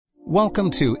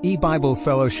Welcome to E-Bible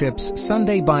Fellowship's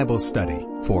Sunday Bible Study.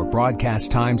 For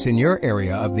broadcast times in your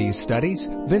area of these studies,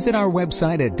 visit our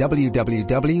website at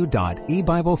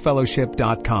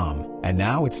www.ebiblefellowship.com. And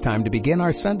now it's time to begin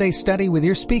our Sunday study with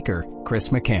your speaker, Chris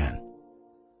McCann.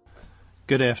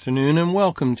 Good afternoon and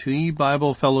welcome to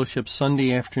E-Bible Fellowship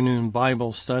Sunday afternoon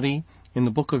Bible study in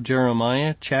the book of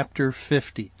Jeremiah, chapter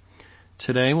 50.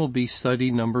 Today will be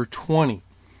study number 20. And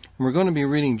we're going to be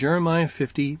reading Jeremiah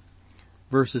 50,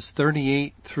 verses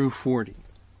 38 through 40.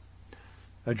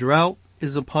 A drought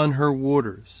is upon her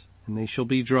waters, and they shall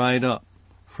be dried up,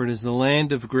 for it is the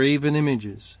land of graven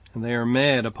images, and they are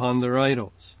mad upon their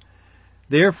idols.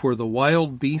 Therefore the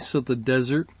wild beasts of the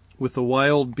desert with the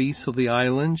wild beasts of the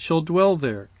island shall dwell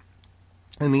there,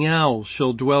 and the owls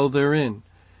shall dwell therein,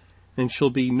 and shall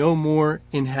be no more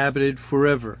inhabited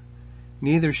forever,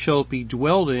 neither shall it be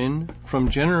dwelled in from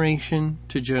generation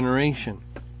to generation.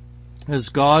 As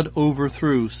God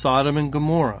overthrew Sodom and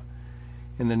Gomorrah,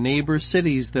 and the neighbor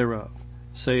cities thereof,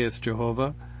 saith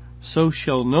Jehovah, so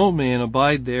shall no man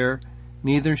abide there,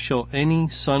 neither shall any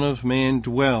son of man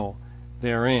dwell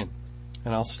therein.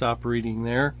 And I'll stop reading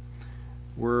there.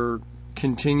 We're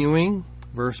continuing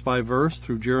verse by verse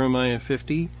through Jeremiah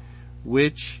 50,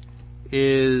 which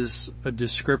is a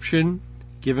description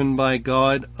given by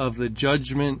God of the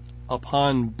judgment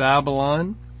upon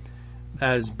Babylon,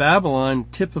 as Babylon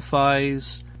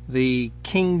typifies the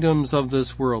kingdoms of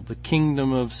this world, the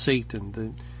kingdom of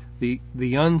Satan.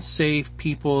 The unsafe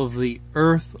people of the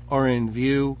earth are in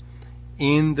view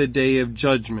in the day of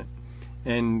judgment.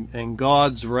 And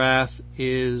God's wrath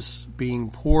is being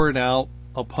poured out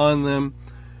upon them.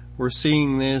 We're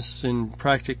seeing this in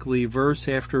practically verse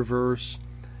after verse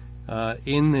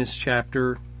in this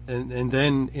chapter. And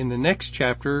then in the next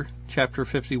chapter, chapter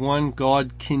 51,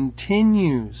 God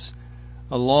continues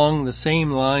along the same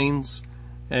lines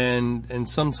and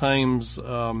sometimes,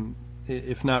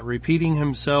 if not repeating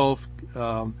himself,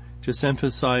 just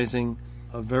emphasizing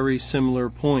a very similar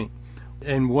point.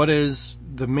 And what is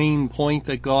the main point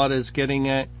that God is getting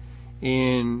at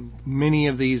in many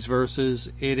of these verses?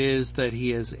 It is that he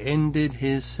has ended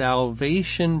his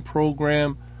salvation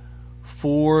program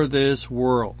for this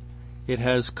world. It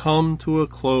has come to a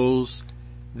close.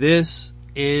 This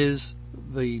is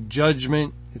the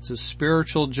judgment. It's a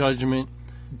spiritual judgment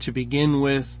to begin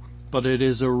with, but it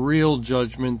is a real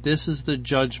judgment. This is the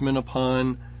judgment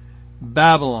upon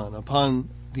Babylon, upon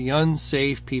the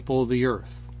unsafe people of the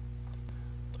earth.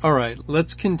 All right,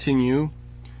 let's continue.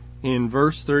 In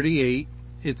verse 38,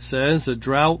 it says, a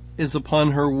drought is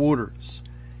upon her waters,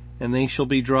 and they shall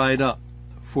be dried up,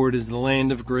 for it is the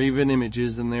land of graven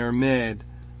images, and they are mad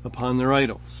upon their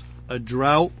idols. A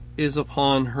drought is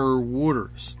upon her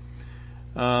waters.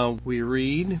 We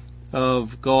read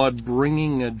of God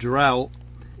bringing a drought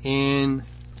in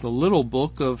the little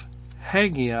book of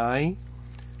Haggai,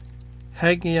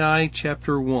 Haggai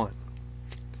chapter 1.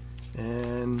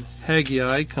 And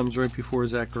Haggai comes right before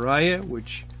Zechariah,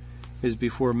 which is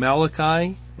before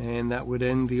Malachi, and that would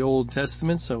end the Old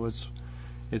Testament. So it's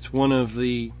one of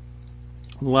the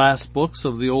last books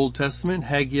of the Old Testament,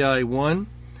 Haggai 1,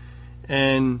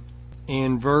 and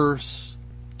in verse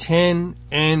 10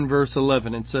 and verse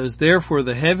 11, it says, therefore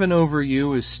the heaven over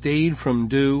you is stayed from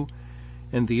dew,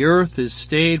 and the earth is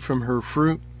stayed from her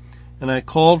fruit. And I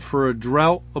called for a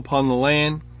drought upon the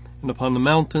land, and upon the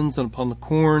mountains, and upon the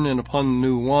corn, and upon the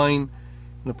new wine,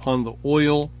 and upon the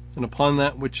oil, and upon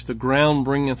that which the ground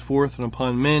bringeth forth, and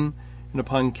upon men, and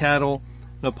upon cattle,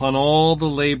 and upon all the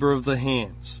labor of the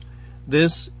hands.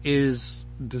 This is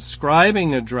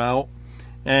describing a drought,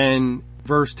 and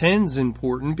verse 10 is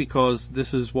important because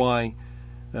this is why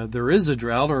there is a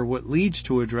drought, or what leads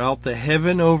to a drought. The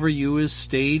heaven over you is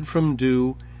stayed from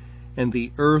dew, and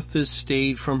the earth is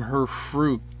stayed from her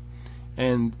fruit.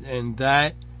 And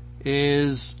that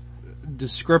is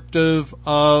descriptive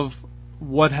of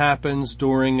what happens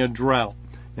during a drought.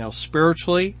 Now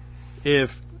spiritually,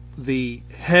 if the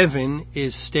heaven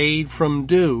is stayed from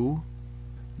dew,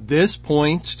 this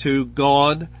points to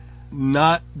God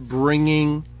not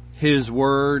bringing his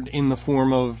word in the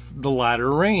form of the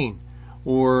latter rain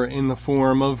or in the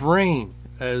form of rain,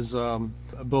 as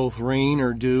both rain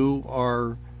or dew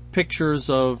are pictures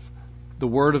of the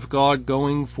word of God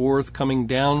going forth, coming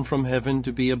down from heaven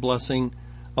to be a blessing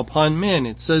upon men.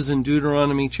 It says in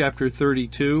Deuteronomy chapter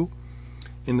 32,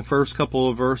 in the first couple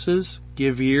of verses,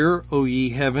 give ear, O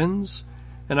ye heavens,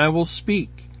 and I will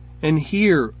speak, and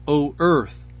hear, O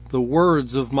earth, the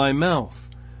words of my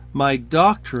mouth. My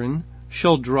doctrine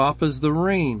shall drop as the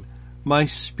rain, my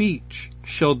speech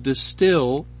shall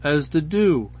distill as the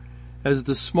dew, as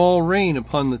the small rain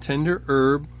upon the tender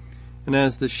herb, and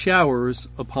as the showers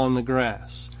upon the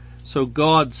grass. So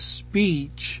God's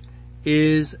speech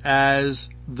is as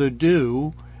the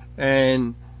dew,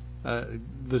 and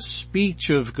the speech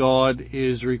of God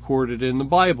is recorded in the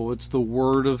Bible. It's the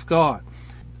Word of God.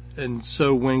 And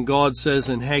so when God says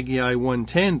in Haggai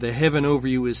 1:10, the heaven over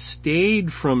you is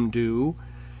stayed from dew,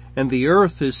 and the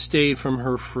earth is stayed from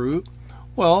her fruit,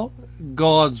 well,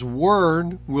 God's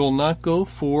Word will not go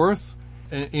forth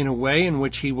in a way in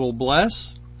which He will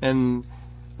bless. And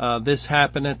this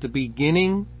happened at the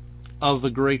beginning of the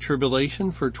Great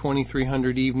Tribulation for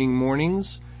 2,300 evening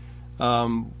mornings,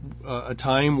 a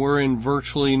time wherein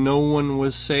virtually no one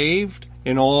was saved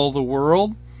in all the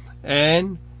world.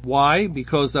 And why?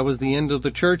 Because that was the end of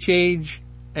the church age,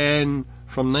 and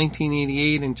from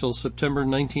 1988 until September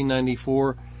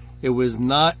 1994, it was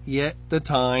not yet the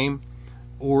time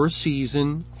or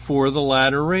season for the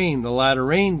latter rain. The latter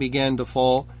rain began to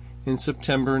fall in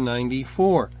September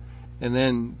 94. And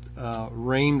then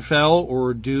rain fell,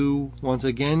 or dew once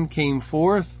again came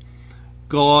forth.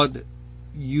 God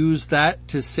used that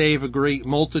to save a great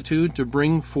multitude, to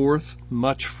bring forth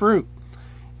much fruit.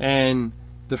 And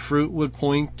the fruit would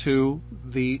point to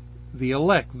the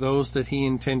elect, those that He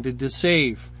intended to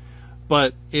save.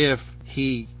 But if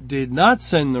He did not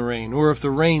send the rain, or if the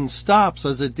rain stops,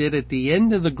 as it did at the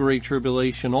end of the Great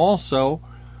Tribulation also,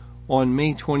 on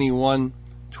May 21,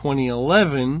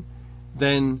 2011,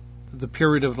 then the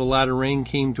period of the latter rain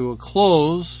came to a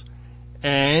close,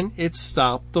 and it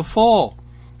stopped the fall.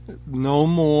 No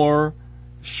more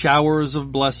showers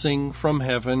of blessing from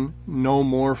heaven, no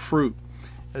more fruit.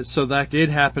 So that did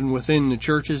happen within the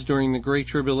churches during the Great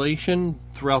Tribulation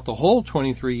throughout the whole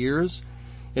 23 years.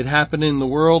 It happened in the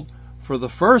world for the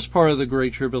first part of the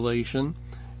Great Tribulation,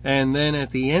 and then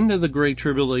at the end of the Great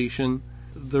Tribulation,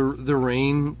 the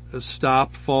rain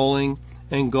stopped falling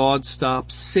and God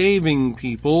stopped saving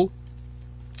people.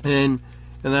 And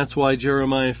that's why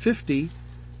Jeremiah 50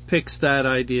 picks that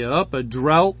idea up. A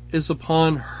drought is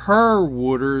upon her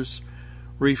waters,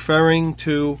 referring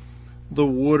to the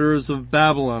waters of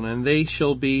Babylon, and they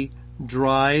shall be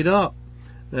dried up.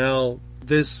 Now,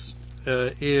 this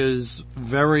is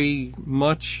very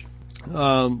much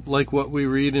like what we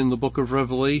read in the book of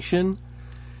Revelation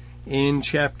in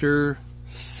chapter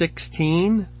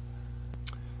 16,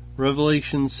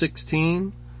 Revelation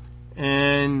 16,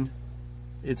 and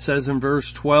it says in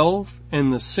verse 12,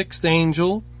 and the sixth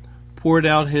angel poured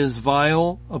out his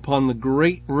vial upon the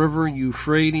great river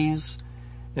Euphrates,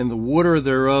 and the water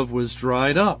thereof was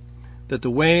dried up, that the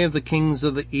way of the kings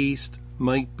of the east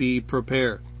might be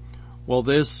prepared. Well,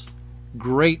 this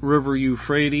great river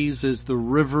Euphrates is the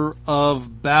river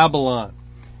of Babylon.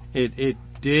 It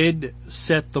did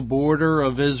set the border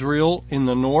of Israel in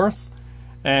the north,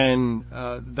 and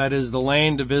that is the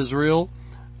land of Israel,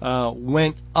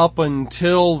 went up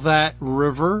until that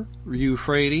river,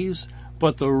 Euphrates,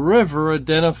 but the river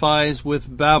identifies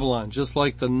with Babylon, just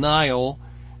like the Nile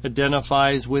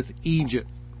identifies with Egypt.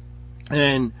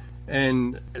 And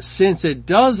since it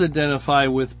does identify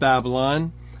with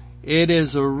Babylon, it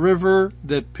is a river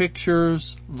that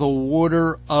pictures the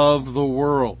water of the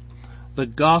world, the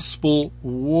gospel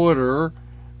water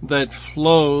that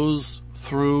flows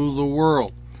through the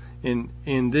world.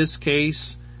 In this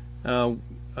case,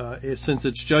 since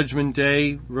it's Judgment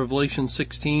Day, Revelation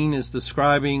 16 is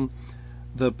describing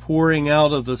the pouring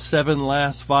out of the 7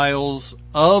 last vials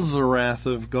of the wrath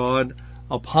of God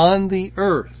upon the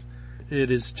earth. It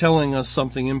is telling us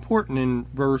something important in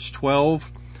verse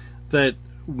 12, that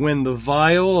when the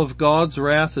vial of God's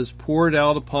wrath is poured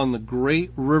out upon the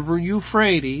great river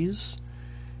Euphrates,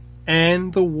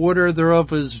 and the water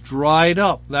thereof is dried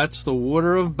up, that's the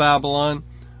water of Babylon,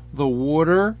 the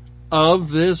water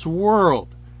of this world.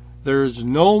 There's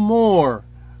no more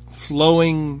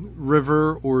flowing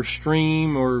river or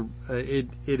stream, or it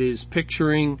is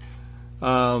picturing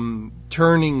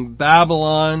turning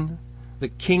Babylon, the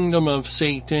kingdom of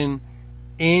Satan,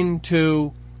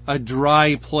 into a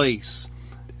dry place.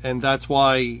 And that's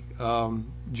why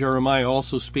Jeremiah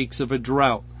also speaks of a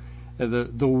drought.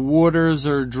 The waters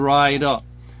are dried up.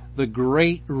 The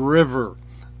great river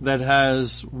that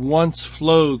has once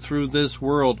flowed through this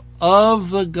world of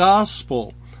the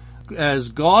gospel, as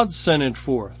God sent it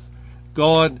forth.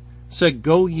 God said,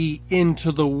 go ye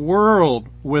into the world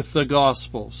with the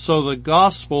gospel. So the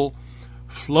gospel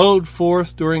flowed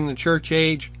forth during the church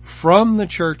age from the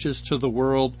churches to the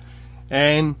world,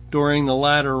 and during the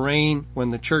latter rain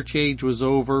when the church age was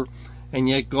over, and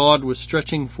yet God was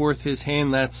stretching forth His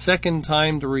hand that second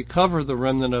time to recover the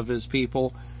remnant of His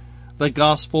people, the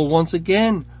gospel once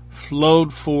again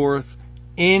flowed forth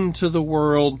into the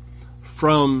world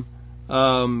from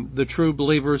the true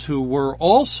believers who were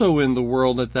also in the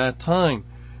world at that time,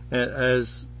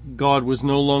 as God was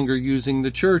no longer using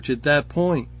the church at that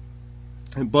point.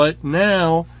 But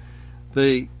now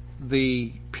the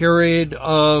period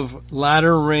of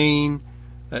latter rain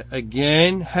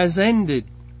again has ended.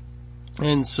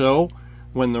 And so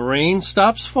when the rain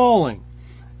stops falling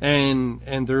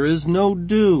and there is no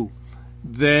dew,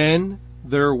 then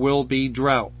there will be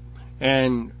drought.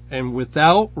 And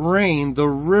without rain, the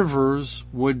rivers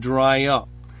would dry up.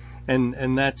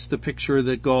 And that's the picture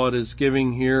that God is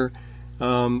giving here.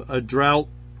 A drought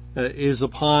is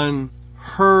upon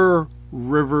her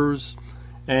rivers.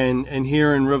 And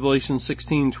here in Revelation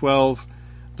 16:12,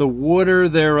 the water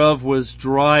thereof was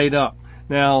dried up.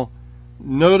 Now,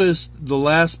 notice the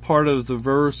last part of the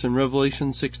verse in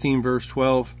Revelation 16 verse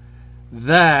 12,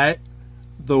 that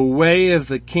the way of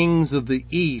the kings of the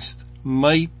east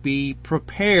might be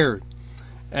prepared.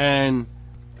 And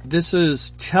this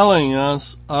is telling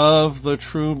us of the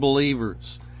true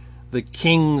believers, the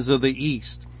kings of the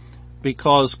east,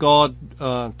 because God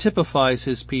typifies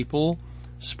his people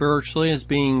spiritually as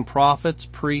being prophets,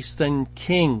 priests, and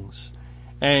kings.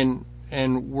 And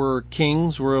we're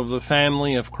kings, we're of the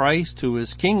family of Christ, who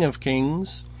is King of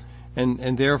Kings,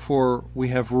 and therefore we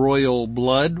have royal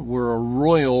blood, we're a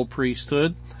royal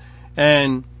priesthood,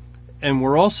 and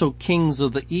we're also kings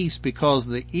of the east, because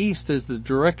the east is the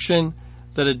direction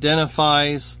that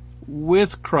identifies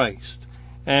with Christ,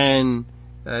 and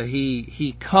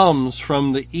he comes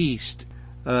from the east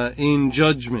in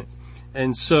judgment.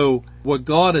 And so what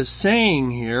God is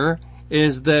saying here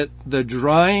is that the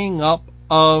drying up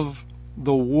of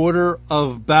the water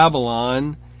of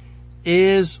Babylon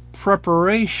is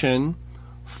preparation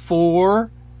for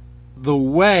the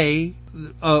way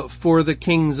for the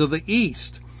kings of the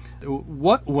east.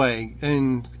 What way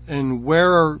and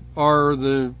where are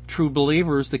the true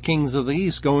believers, the kings of the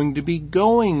east, going to be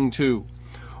going to?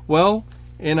 Well,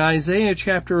 in Isaiah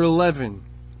chapter 11,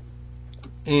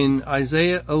 it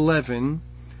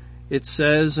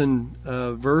says in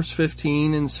verse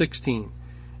 15 and 16,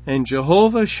 "And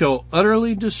Jehovah shall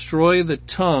utterly destroy the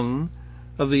tongue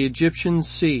of the Egyptian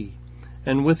sea,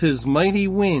 and with his mighty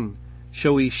wind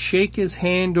shall he shake his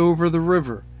hand over the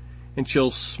river, and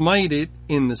shall smite it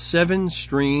in the 7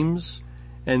 streams,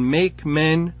 and make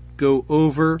men go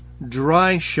over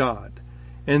dry shod.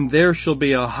 And there shall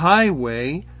be a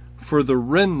highway for the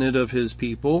remnant of his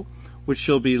people, which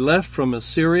shall be left from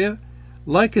Assyria,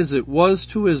 like as it was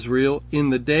to Israel in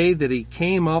the day that he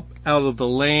came up out of the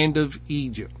land of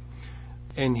Egypt."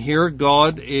 And here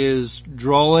God is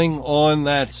drawing on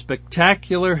that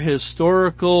spectacular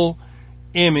historical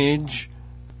image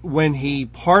when he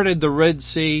parted the Red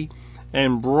Sea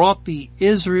and brought the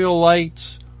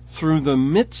Israelites through the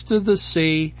midst of the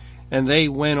sea, and they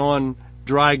went on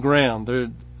dry ground.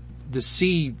 The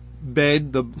sea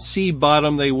bed, the sea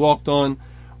bottom they walked on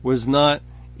was not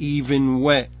even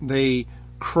wet. They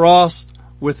crossed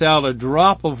without a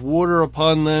drop of water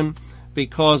upon them,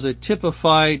 because it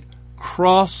typified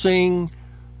crossing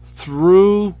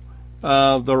through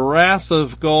the wrath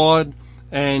of God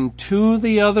and to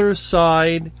the other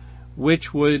side,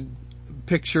 which would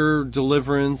picture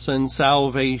deliverance and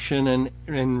salvation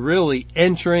and really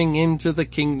entering into the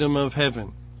kingdom of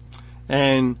heaven.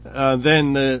 And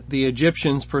then the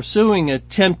Egyptians pursuing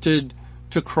attempted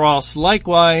to cross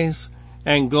likewise,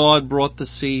 and God brought the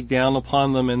sea down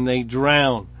upon them and they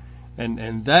drowned.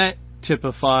 And that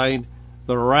typified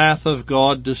the wrath of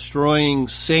God destroying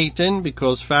Satan,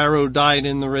 because Pharaoh died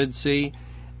in the Red Sea,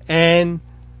 and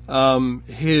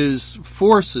his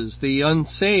forces, the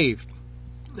unsaved,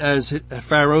 as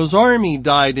Pharaoh's army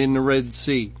died in the Red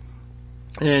Sea.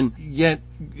 And yet,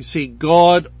 you see,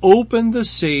 God opened the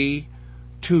sea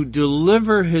to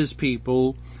deliver his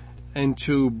people and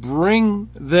to bring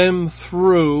them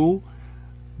through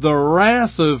the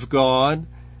wrath of God.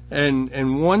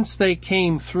 And once they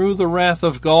came through the wrath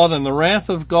of God, and the wrath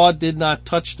of God did not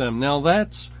touch them. Now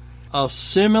that's a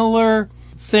similar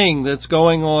thing that's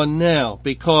going on now,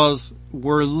 because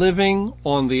we're living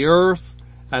on the earth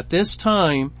at this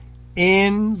time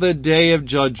in the day of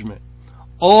judgment.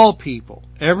 All people,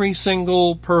 every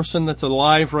single person that's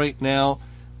alive right now,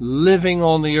 living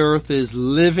on the earth, is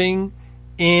living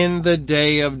in the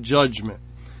day of judgment.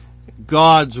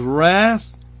 God's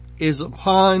wrath is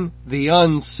upon the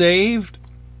unsaved.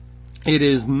 It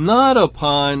is not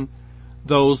upon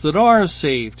those that are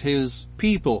saved, his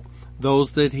people,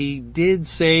 those that he did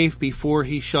save before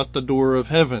he shut the door of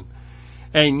heaven.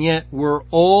 And yet we're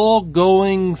all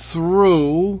going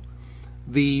through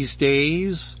these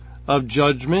days of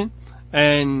judgment,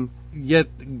 and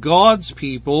yet God's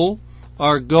people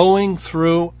are going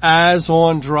through as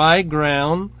on dry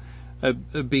ground,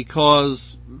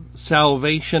 because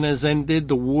salvation has ended.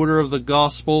 The water of the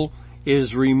gospel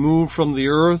is removed from the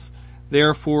earth.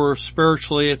 Therefore,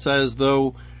 spiritually, it's as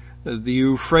though the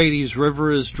Euphrates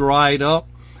River is dried up,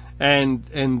 and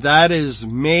that is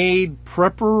made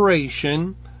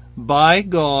preparation by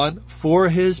God for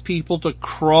His people to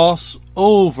cross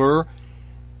over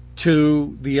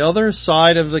to the other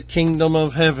side of the kingdom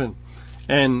of heaven.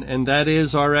 And that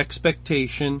is our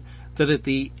expectation, that at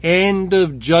the end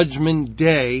of Judgment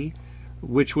Day,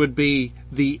 which would be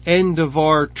the end of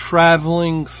our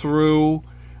traveling through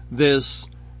this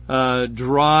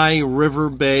dry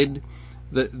riverbed,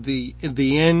 the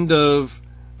end of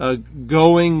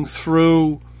going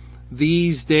through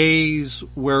these days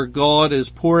where God is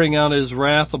pouring out His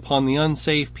wrath upon the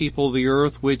unsafe people of the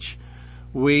earth, which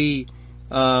we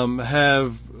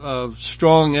have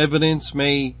strong evidence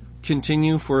may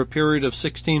continue for a period of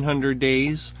 1600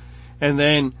 days. And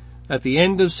then at the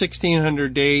end of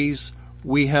 1600 days,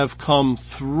 we have come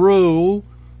through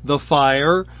the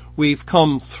fire. We've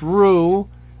come through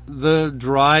the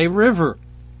dry river.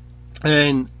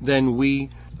 And then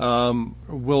we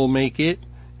will make it,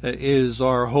 is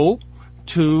our hope,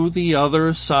 to the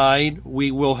other side.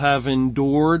 We will have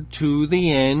endured to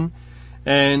the end,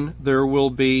 and there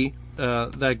will be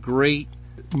that great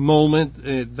moment,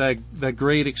 that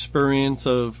great experience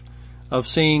of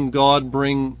seeing God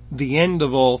bring the end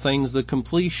of all things, the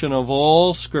completion of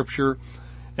all Scripture,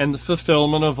 and the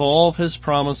fulfillment of all of His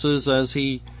promises, as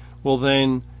He will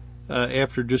then,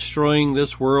 after destroying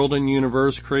this world and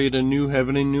universe, create a new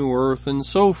heaven and new earth, and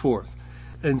so forth.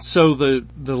 And so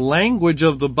the language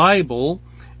of the Bible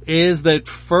is that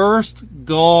first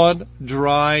God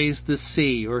dries the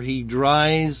sea, or He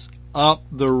dries up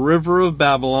the river of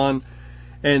Babylon,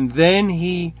 and then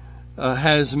He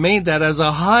has made that as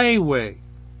a highway.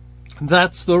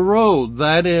 That's the road.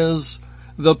 That is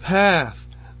the path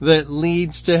that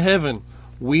leads to heaven.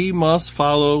 We must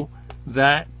follow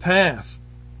that path.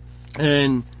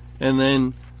 And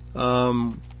then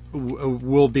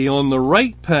we'll be on the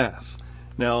right path.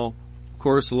 Now, of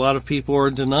course, a lot of people are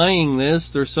denying this.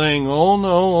 They're saying, oh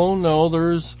no,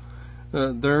 there's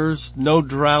no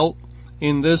drought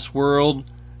in this world,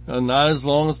 not as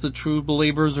long as the true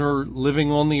believers are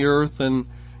living on the earth, and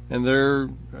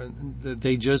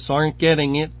they just aren't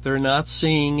getting it. They're not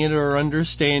seeing it or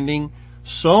understanding.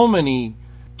 So many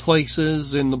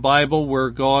places in the Bible where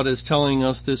God is telling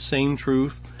us this same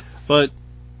truth, but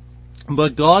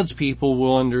God's people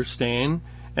will understand.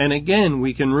 And again,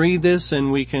 we can read this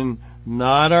and we can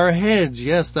nod our heads.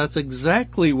 Yes, that's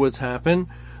exactly what's happened.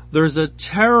 There's a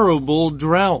terrible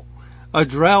drought. A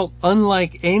drought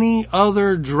unlike any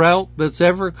other drought that's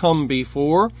ever come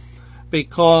before,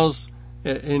 because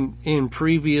in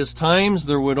previous times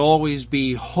there would always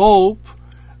be hope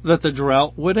that the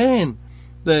drought would end,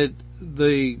 that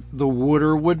the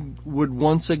water would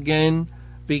once again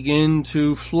begin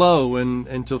to flow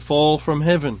and to fall from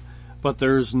heaven. But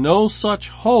there's no such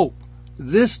hope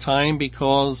this time,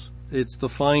 because it's the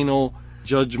final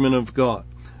judgment of God.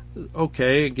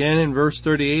 Okay, again in verse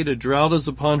 38, a drought is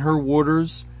upon her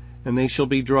waters, and they shall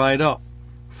be dried up.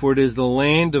 For it is the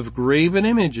land of graven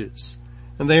images,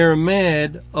 and they are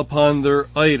mad upon their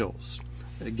idols.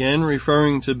 Again,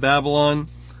 referring to Babylon,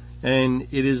 and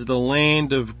it is the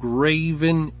land of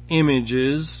graven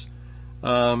images.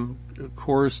 Of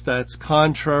course, that's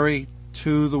contrary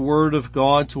to the word of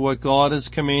God, to what God has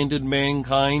commanded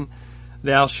mankind.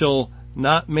 Thou shalt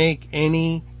not make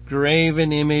any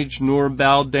graven image nor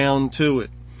bow down to it.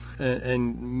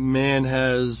 And man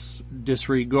has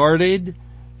disregarded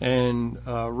and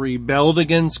rebelled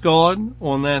against God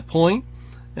on that point.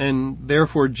 And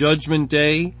therefore Judgment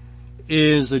Day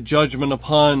is a judgment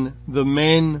upon the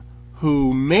men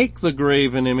who make the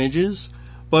graven images,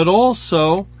 but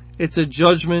also it's a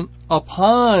judgment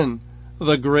upon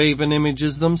the graven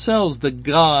images themselves, the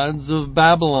gods of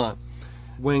Babylon.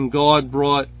 When God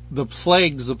brought the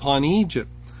plagues upon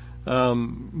Egypt,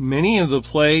 many of the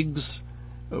plagues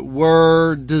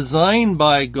were designed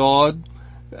by God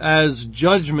as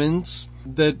judgments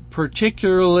that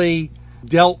particularly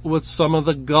dealt with some of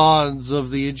the gods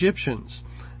of the Egyptians.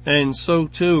 And so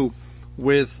too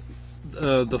with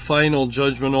the final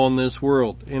judgment on this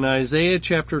world. In Isaiah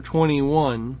chapter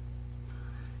 21,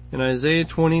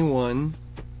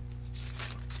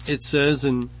 it says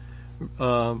in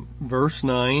verse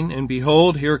 9, And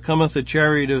behold, here cometh a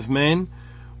chariot of men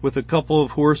with a couple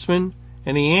of horsemen.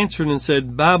 And he answered and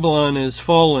said, Babylon is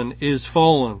fallen,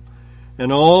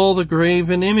 and all the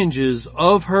graven images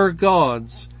of her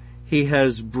gods he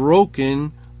has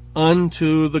broken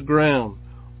unto the ground.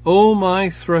 O my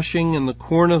threshing and the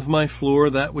corn of my floor,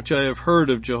 that which I have heard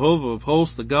of Jehovah of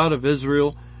hosts, the God of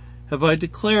Israel, have I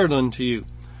declared unto you.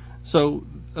 So,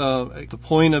 at the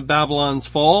point of Babylon's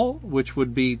fall, which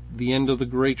would be the end of the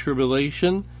Great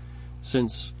Tribulation,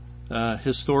 since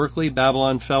historically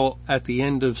Babylon fell at the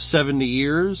end of 70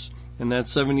 years, and that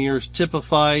 70 years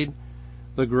typified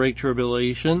the Great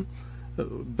Tribulation.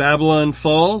 Babylon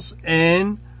falls,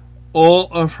 and all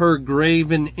of her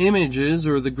graven images,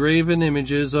 or the graven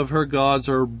images of her gods,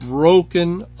 are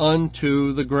broken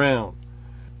unto the ground.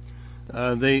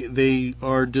 They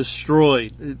are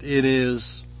destroyed. It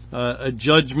is a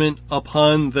judgment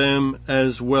upon them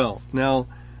as well. Now,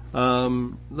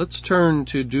 let's turn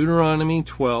to Deuteronomy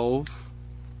 12.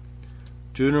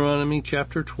 Deuteronomy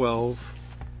chapter 12,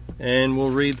 and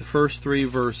we'll read the first 3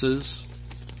 verses.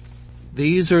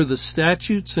 These are the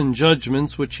statutes and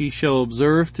judgments which ye shall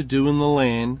observe to do in the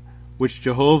land, which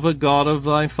Jehovah God of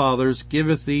thy fathers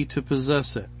giveth thee to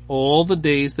possess it, all the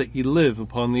days that ye live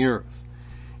upon the earth.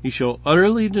 Ye shall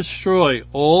utterly destroy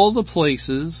all the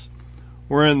places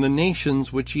wherein the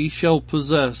nations which ye shall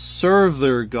possess serve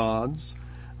their gods,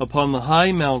 upon the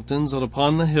high mountains and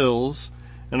upon the hills,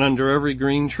 and under every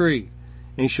green tree.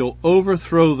 And ye shall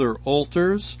overthrow their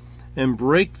altars, and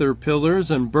break their pillars,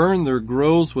 and burn their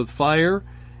groves with fire,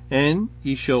 and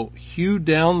ye shall hew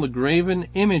down the graven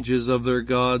images of their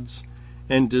gods,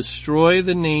 and destroy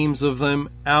the names of them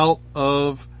out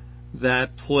of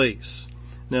that place.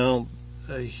 Now,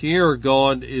 here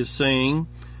God is saying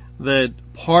that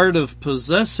part of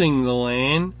possessing the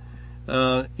land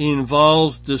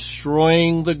involves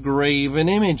destroying the graven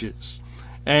images.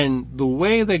 And the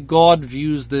way that God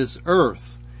views this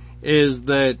earth is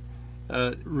that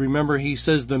remember, he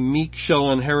says the meek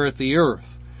shall inherit the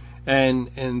earth.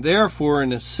 And therefore,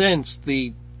 in a sense,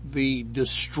 the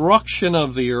destruction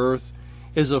of the earth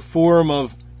is a form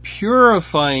of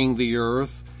purifying the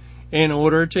earth in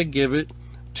order to give it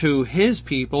to his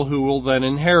people who will then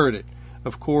inherit it.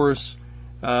 Of course,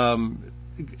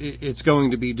 it's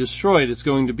going to be destroyed. It's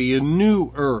going to be a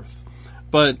new earth.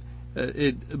 But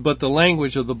the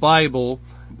language of the Bible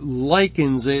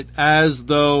likens it as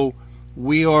though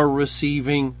we are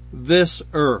receiving this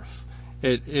earth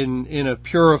in a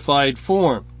purified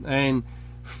form. And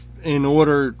in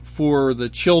order for the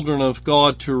children of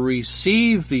God to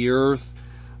receive the earth,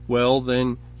 well,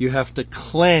 then you have to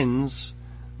cleanse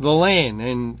the land.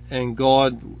 And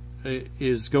God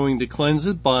is going to cleanse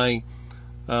it by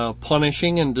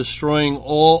punishing and destroying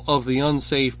all of the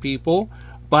unsaved people,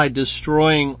 by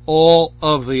destroying all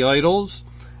of the idols,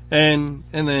 and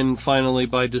then finally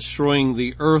by destroying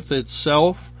the earth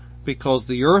itself, because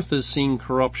the earth is seeing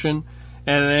corruption,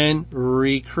 and then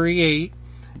recreate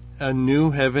a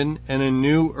new heaven and a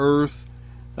new earth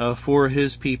for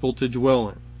his people to dwell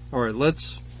in. Alright,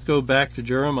 let's go back to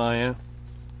Jeremiah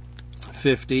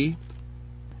 50,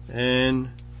 and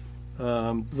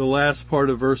the last part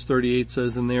of verse 38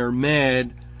 says, and they are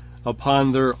mad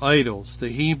upon their idols. The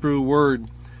Hebrew word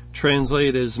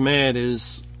translated as mad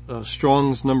is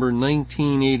Strong's number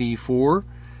 1984.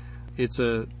 It's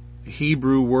a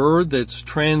Hebrew word that's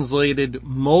translated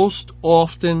most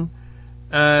often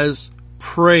as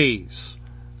praise.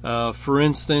 For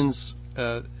instance,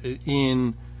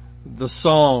 in the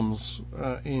Psalms,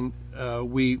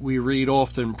 we read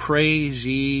often, praise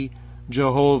ye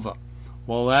Jehovah.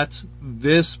 Well, that's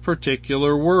this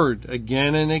particular word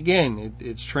again and again.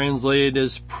 It's translated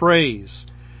as praise.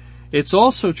 It's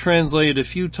also translated a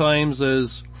few times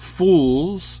as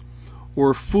fools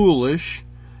or foolish,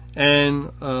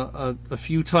 and a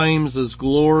few times as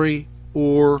glory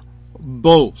or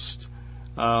boast.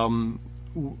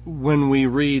 When we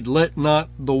read, let not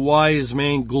the wise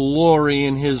man glory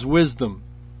in his wisdom,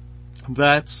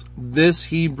 that's this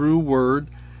Hebrew word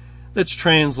that's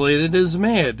translated as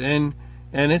mad, and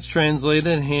it's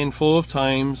translated a handful of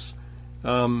times,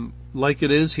 like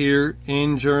it is here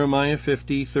in Jeremiah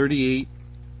 50:38,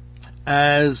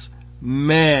 as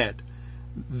mad.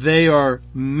 They are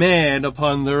mad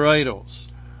upon their idols.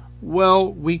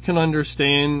 Well, we can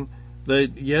understand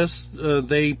that, yes,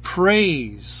 they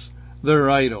praise their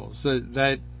idols.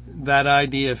 That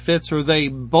idea fits, or they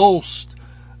boast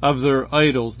of their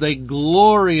idols. They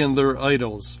glory in their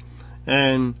idols.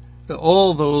 And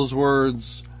all those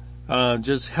words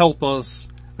just help us,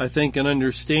 I think, in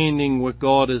understanding what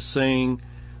God is saying.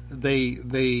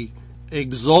 They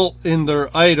exalt in their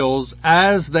idols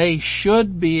as they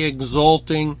should be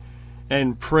exalting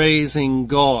and praising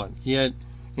God. Yet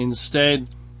instead,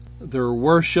 their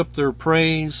worship, their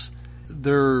praise,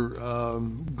 their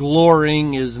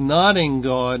glorying is not in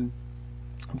God,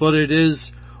 but it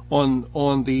is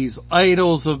on these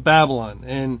idols of Babylon.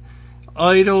 And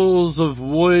idols of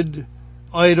wood,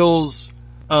 idols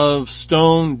of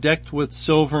stone decked with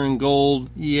silver and gold.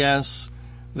 Yes,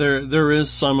 there is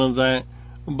some of that,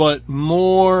 but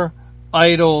more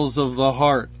idols of the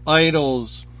heart,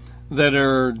 idols that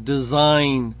are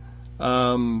designed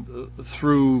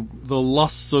through the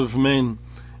lusts of men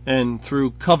and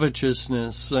through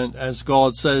covetousness, and as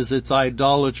God says, it's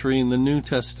idolatry in the New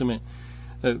Testament.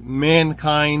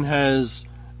 Mankind has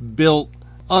built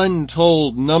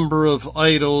untold number of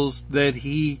idols that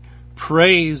he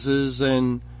praises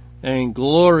and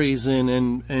glories in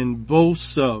and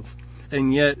boasts of.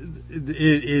 And yet,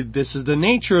 this is the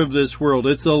nature of this world.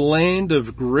 It's a land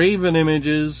of graven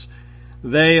images.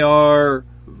 They are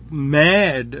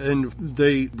mad and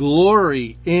they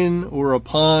glory in or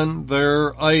upon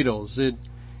their idols. It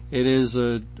is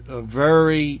a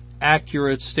very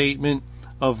accurate statement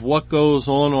of what goes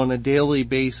on a daily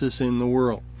basis in the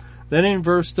world. Then in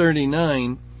verse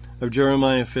 39 of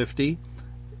Jeremiah 50,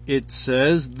 it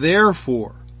says,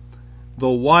 "Therefore, the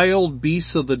wild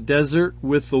beasts of the desert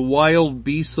with the wild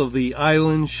beasts of the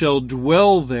island shall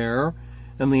dwell there,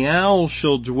 and the owl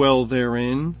shall dwell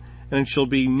therein, and it shall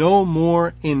be no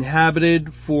more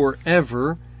inhabited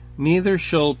forever, neither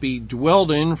shall it be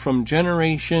dwelled in from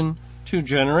generation to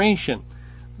generation."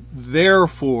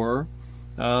 Therefore,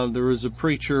 there was a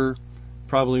preacher,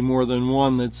 probably more than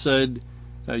one, that said,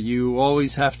 you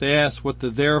always have to ask what the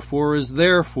therefore is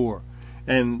there for.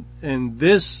 And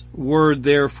this word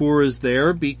therefore is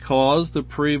there because the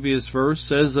previous verse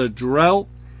says a drought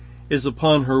is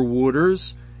upon her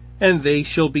waters and they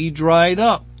shall be dried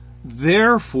up.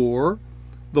 Therefore,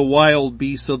 the wild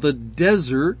beasts of the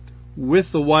desert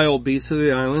with the wild beasts of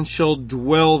the island shall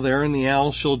dwell there, and the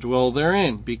owl shall dwell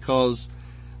therein, because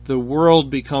the world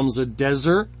becomes a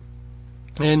desert,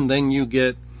 and then you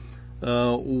get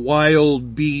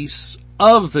wild beasts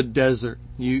of the desert.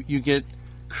 You get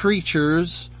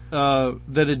creatures that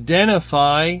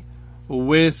identify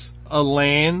with a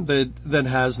land that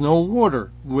has no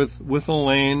water, with a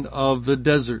land of the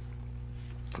desert.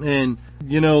 And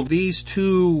these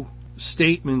two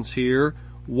statements here,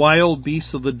 wild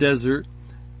beasts of the desert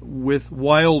with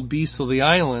wild beasts of the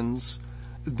islands,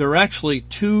 they're actually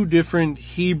two different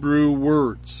Hebrew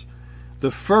words.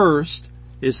 The first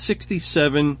is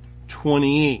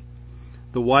 67:28,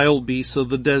 the wild beasts of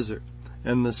the desert.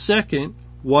 And the second,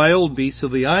 wild beasts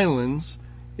of the islands,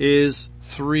 is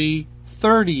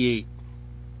 3:38.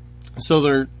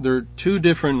 So they're two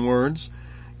different words,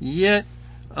 yet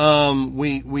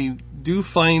we do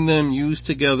find them used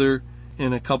together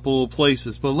in a couple of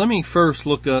places. But let me first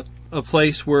look at a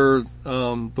place where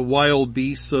the wild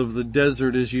beasts of the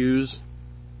desert is used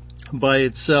by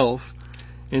itself.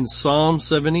 In Psalm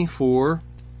 74,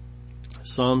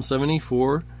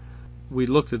 we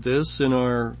looked at this in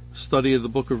our study of the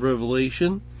book of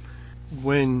Revelation,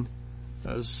 when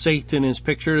Satan is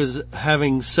pictured as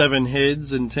having 7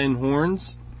 heads and 10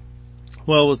 horns.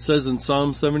 Well, it says in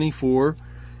Psalm 74,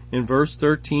 in verse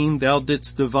 13, "Thou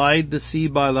didst divide the sea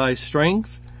by thy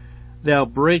strength. Thou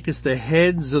breakest the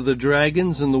heads of the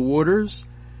dragons in the waters.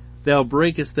 Thou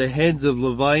breakest the heads of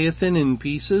Leviathan in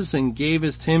pieces, and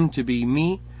gavest him to be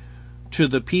meat to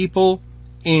the people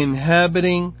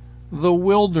inhabiting the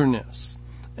wilderness."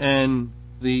 And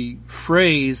the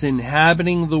phrase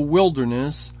inhabiting the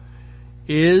wilderness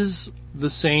is the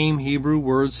same Hebrew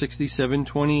word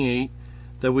 67:28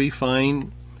 that we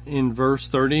find in verse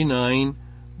 39,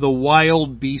 the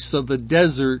wild beasts of the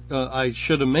desert. I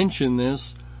should have mentioned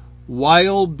this.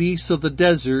 Wild beasts of the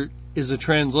desert is a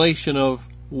translation of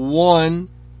one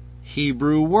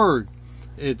Hebrew word.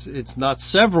 It's not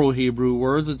several Hebrew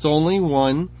words. It's only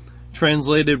one,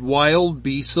 translated wild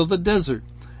beasts of the desert.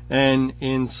 And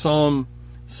in Psalm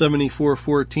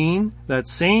 74:14, that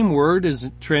same word is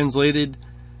translated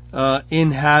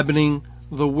inhabiting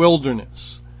the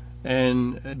wilderness.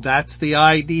 And that's the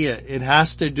idea. It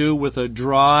has to do with a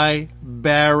dry,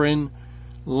 barren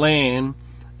land,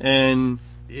 and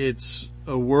it's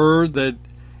a word that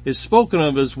is spoken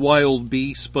of as wild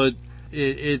beasts, but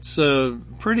it's a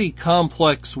pretty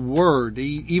complex word.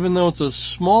 Even though it's a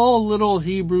small little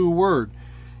Hebrew word,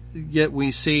 yet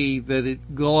we see that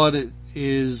God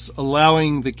is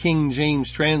allowing the King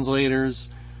James translators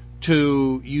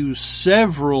to use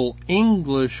several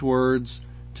English words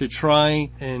to try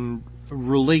and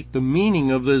relate the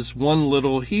meaning of this one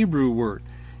little Hebrew word.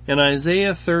 In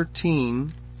Isaiah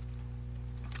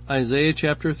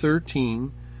chapter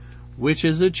 13, which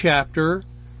is a chapter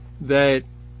that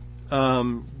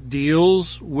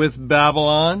deals with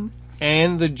Babylon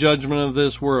and the judgment of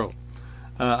this world.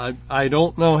 I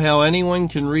don't know how anyone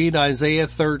can read Isaiah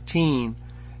 13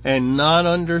 and not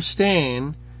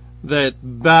understand that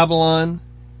Babylon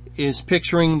is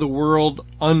picturing the world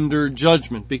under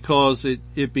judgment, because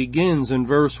it begins in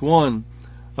verse 1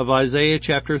 of Isaiah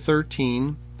chapter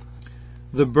 13,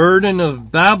 the burden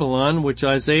of Babylon, which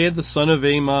Isaiah the son of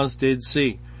Amoz did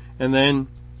see. And then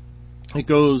it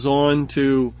goes on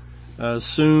to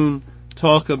soon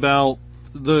talk about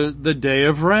the day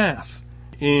of wrath.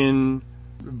 In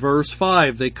verse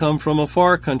 5, they come from a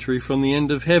far country, from the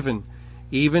end of heaven,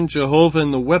 even Jehovah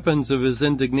and the weapons of his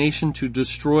indignation to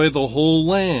destroy the whole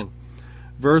land.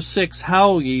 Verse 6,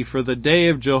 howl ye, for the day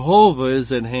of Jehovah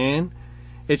is at hand.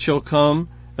 It shall come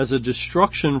as a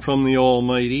destruction from the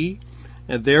Almighty,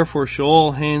 and therefore shall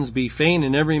all hands be faint,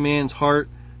 and every man's heart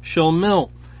shall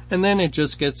melt. And then it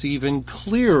just gets even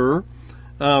clearer.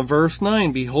 Verse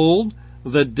 9, behold,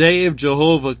 the day of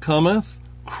Jehovah cometh,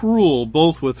 cruel,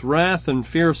 both with wrath and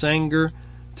fierce anger,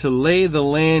 to lay the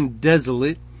land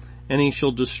desolate, and he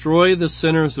shall destroy the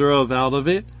sinners thereof out of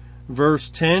it. Verse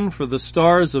 10, for the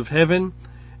stars of heaven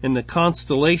and the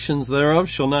constellations thereof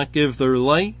shall not give their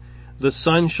light. The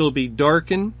sun shall be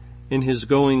darkened in his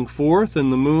going forth,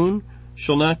 and the moon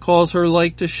shall not cause her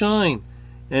light to shine.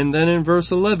 And then in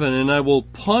verse 11, and I will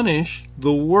punish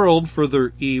the world for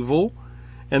their evil,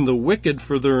 and the wicked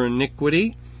for their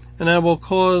iniquity, and I will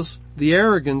cause the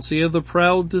arrogancy of the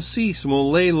proud to cease, and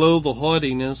will lay low the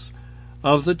haughtiness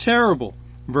of the terrible.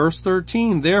 Verse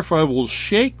 13, therefore I will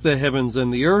shake the heavens,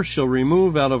 and the earth shall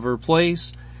remove out of her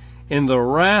place, in the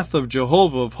wrath of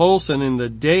Jehovah of hosts, and in the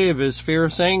day of his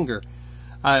fierce anger.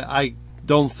 I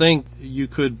don't think you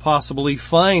could possibly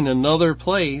find another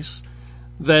place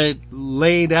that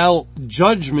laid out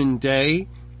Judgment Day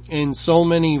in so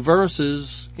many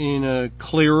verses in a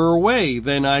clearer way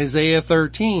than Isaiah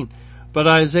 13. But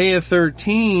Isaiah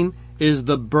 13 is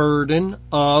the burden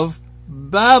of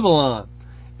Babylon.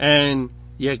 And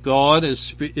yet God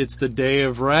it's the day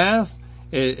of wrath.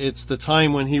 It's the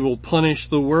time when he will punish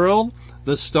the world.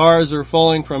 The stars are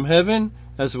falling from heaven,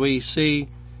 as we see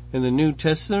in the New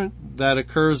Testament. That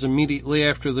occurs immediately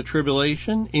after the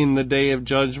tribulation, in the day of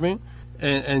judgment.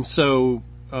 And so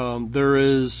there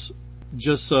is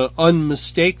just an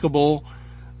unmistakable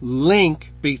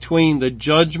link between the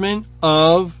judgment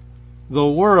of the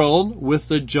world with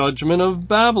the judgment of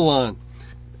Babylon.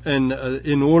 And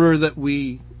in order that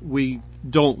we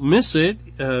don't miss it,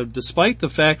 despite the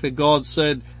fact that God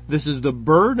said this is the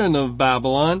burden of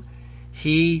Babylon,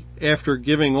 he, after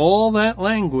giving all that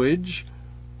language,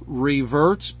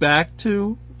 reverts back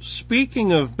to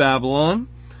speaking of Babylon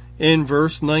in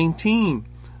verse 19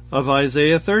 of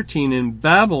Isaiah 13. In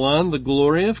Babylon, the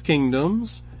glory of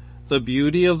kingdoms, the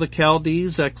beauty of the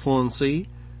Chaldees' excellency,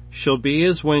 shall be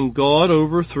as when God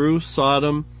overthrew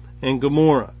Sodom and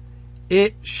Gomorrah.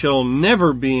 It shall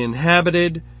never be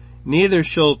inhabited, neither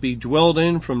shall it be dwelt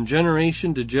in from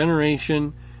generation to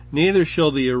generation, neither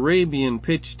shall the Arabian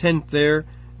pitch tent there,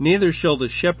 neither shall the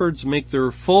shepherds make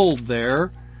their fold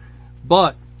there,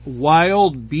 but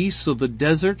wild beasts of the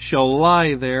desert shall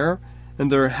lie there,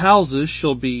 and their houses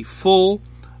shall be full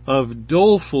of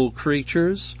doleful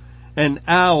creatures, and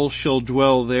owls shall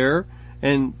dwell there,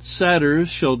 and satyrs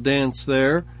shall dance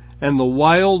there, and the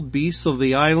wild beasts of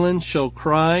the islands shall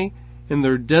cry in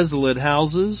their desolate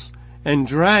houses, and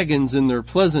dragons in their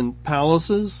pleasant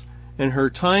palaces, and her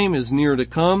time is near to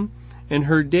come, and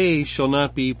her days shall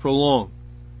not be prolonged.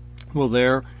 Well,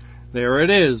 there it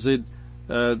is. And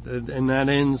that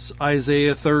ends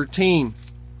Isaiah 13.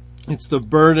 It's the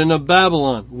burden of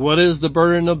Babylon. What is the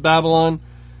burden of Babylon?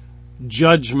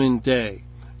 Judgment Day.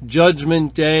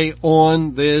 Judgment Day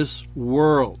on this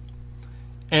world.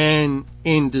 And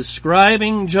in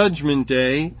describing Judgment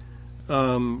Day,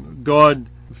 God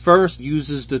first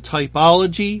uses the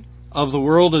typology of the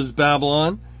world as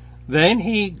Babylon. Then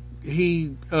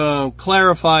he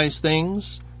clarifies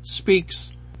things,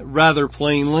 speaks rather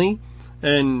plainly,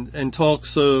 and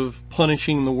talks of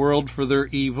punishing the world for their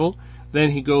evil.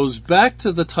 Then he goes back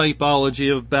to the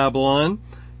typology of Babylon,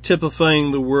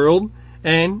 typifying the world,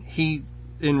 and he,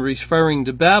 in referring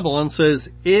to Babylon, says,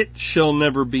 it shall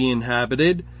never be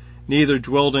inhabited, neither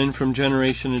dwelled in from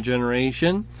generation to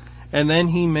generation. And then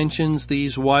he mentions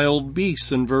these wild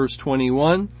beasts in verse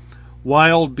 21.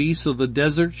 Wild beasts of the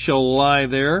desert shall lie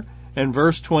there. And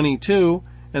verse 22,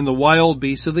 and the wild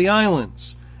beasts of the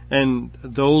islands. And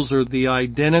those are the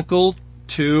identical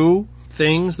two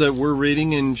things that we're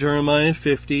reading in Jeremiah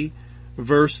 50,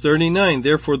 verse 39.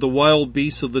 Therefore the wild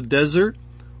beasts of the desert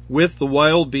with the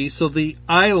wild beasts of the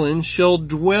islands shall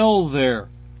dwell there.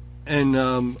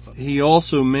 And he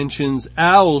also mentions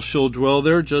owls shall dwell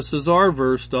there, just as our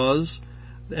verse does,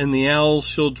 and the owls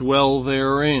shall dwell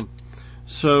therein.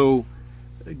 So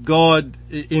God,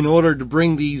 in order to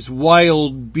bring these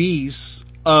wild beasts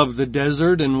of the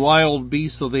desert and wild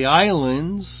beasts of the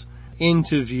islands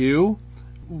into view,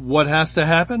 what has to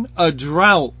happen? A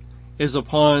drought is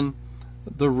upon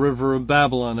the river of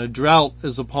Babylon. A drought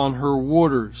is upon her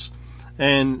waters,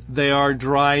 and they are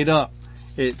dried up.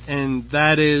 And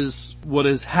that is what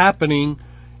is happening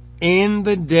in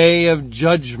the day of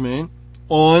judgment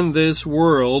on this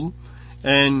world.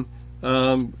 And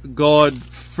God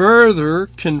further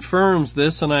confirms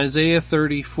this in Isaiah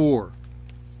 34.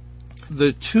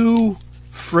 The two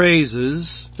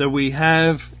phrases that we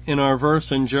have in our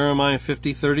verse in Jeremiah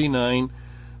 50:39,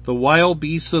 the wild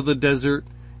beasts of the desert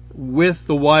with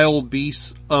the wild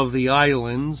beasts of the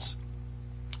islands,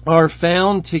 are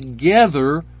found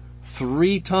together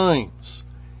 3 times.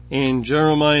 In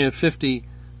Jeremiah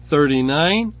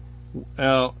 50:39,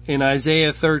 in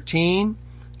Isaiah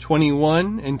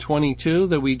 13:21 and 22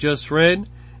 that we just read,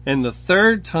 and the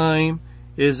third time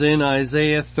is in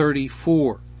Isaiah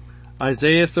 34.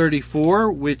 Isaiah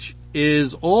 34, which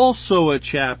is also a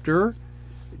chapter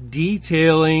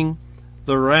detailing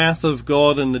the wrath of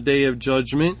God in the day of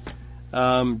judgment.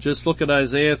 Just look at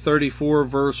Isaiah 34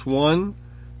 verse 1.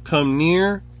 Come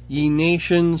near, ye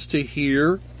nations, to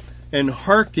hear, and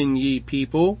hearken, ye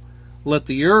people. Let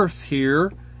the earth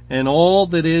hear, and all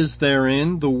that is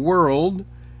therein, the world,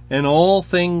 and all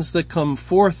things that come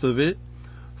forth of it.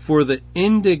 For the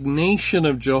indignation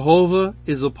of Jehovah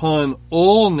is upon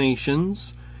all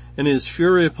nations, and his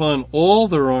fury upon all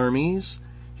their armies.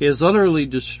 He has utterly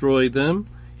destroyed them.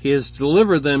 He has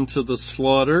delivered them to the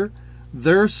slaughter.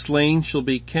 Their slain shall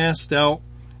be cast out,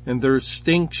 and their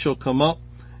stink shall come up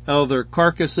out of their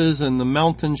carcasses, and the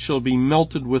mountains shall be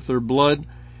melted with their blood,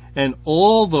 and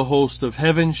all the host of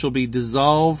heaven shall be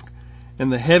dissolved,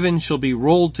 and the heavens shall be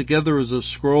rolled together as a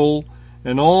scroll,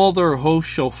 and all their host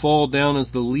shall fall down as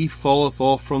the leaf falleth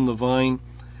off from the vine,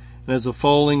 and as a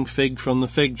falling fig from the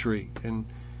fig tree. And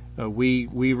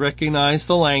we recognize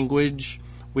the language,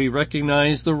 we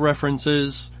recognize the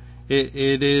references.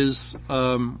 It is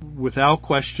without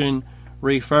question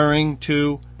referring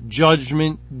to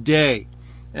Judgment Day.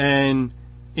 And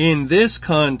in this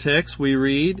context, we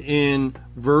read in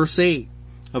verse 8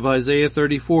 of Isaiah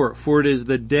 34, for it is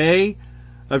the day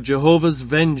of Jehovah's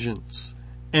vengeance,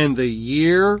 and the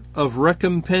year of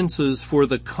recompenses for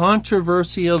the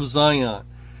controversy of Zion.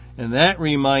 And that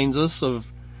reminds us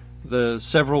of the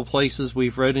several places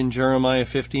we've read in Jeremiah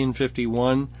 50 and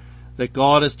 51, that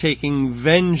God is taking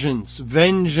vengeance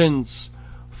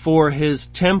for his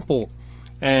temple.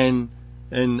 And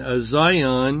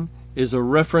Zion is a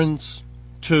reference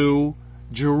to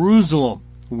Jerusalem,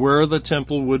 where the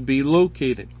temple would be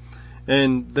located.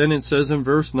 And then it says in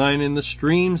verse 9, and the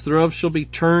streams thereof shall be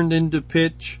turned into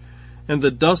pitch, and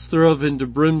the dust thereof into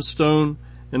brimstone,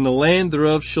 and the land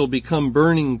thereof shall become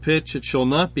burning pitch. It shall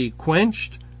not be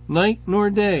quenched night nor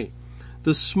day.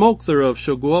 The smoke thereof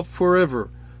shall go up forever.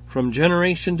 From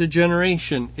generation to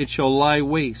generation it shall lie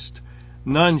waste.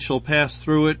 None shall pass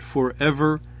through it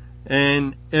forever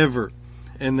and ever.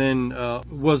 And then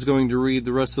was going to read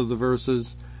the rest of the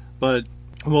verses, but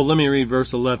let me read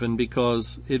verse 11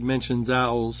 because it mentions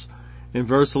owls. In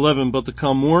verse 11, but the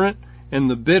cormorant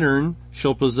and the bittern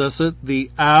shall possess it,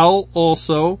 the owl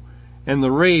also, and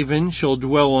the raven shall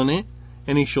dwell on it,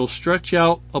 and he shall stretch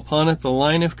out upon it the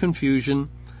line of confusion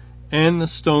and the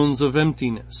stones of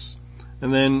emptiness.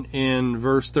 And then in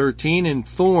verse 13, and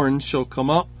thorns shall come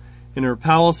up in her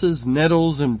palaces,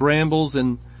 nettles and brambles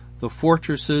and the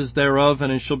fortresses thereof,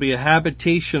 and it shall be a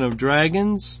habitation of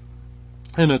dragons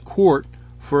and a court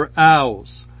for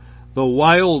owls. The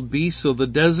wild beasts of the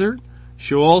desert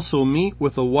shall also meet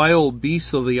with the wild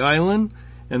beasts of the island,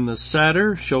 and the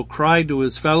satyr shall cry to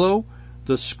his fellow.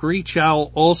 The screech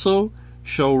owl also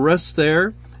shall rest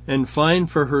there, and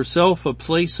find for herself a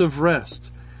place of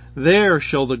rest. There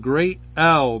shall the great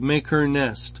owl make her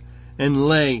nest, and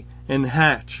lay, and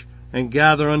hatch, and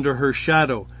gather under her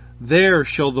shadow. There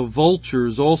shall the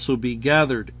vultures also be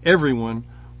gathered, everyone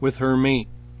with her mate.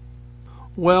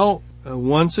 Well,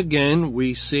 once again,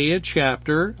 we see a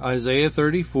chapter, Isaiah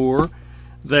 34,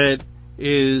 that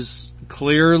is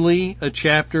clearly a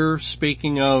chapter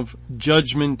speaking of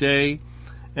Judgment Day.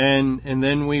 And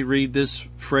then we read this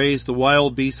phrase, the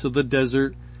wild beasts of the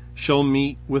desert shall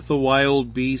meet with the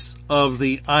wild beasts of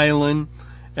the island.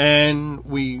 And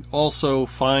we also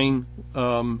find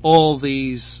all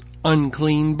these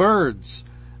unclean birds.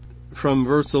 From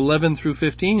verse 11 through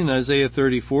 15 in Isaiah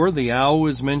 34, the owl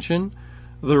was mentioned,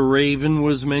 the raven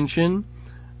was mentioned.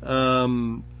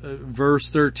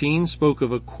 Verse 13 spoke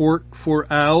of a court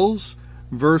for owls.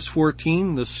 Verse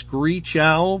 14, the screech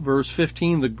owl. Verse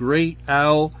 15, the great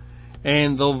owl.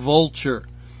 and the vulture.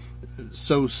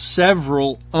 So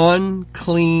several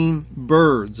unclean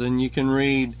birds. And you can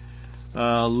read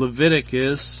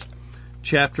Leviticus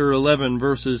chapter 11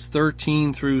 verses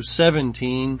 13 through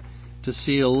 17 to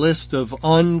see a list of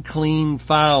unclean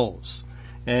fowls.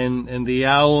 And the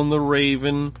owl and the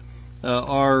raven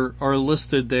are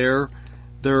listed there.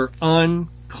 They're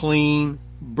unclean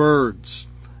birds.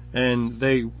 And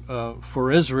they,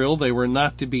 for Israel, they were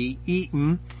not to be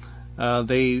eaten.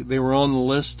 They were on the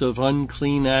list of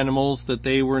unclean animals that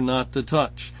they were not to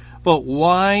touch. But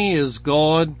why is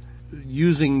God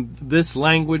using this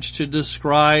language to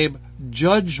describe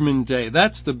Judgment Day?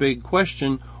 That's the big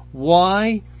question.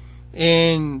 Why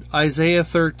in Isaiah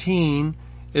 13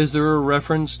 is there a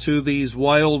reference to these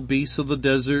wild beasts of the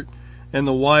desert and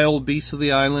the wild beasts of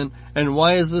the island? And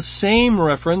why is the same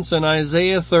reference in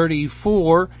Isaiah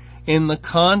 34 in the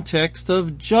context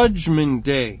of Judgment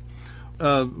Day,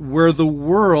 where the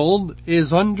world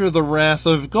is under the wrath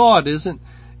of God? Isn't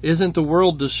the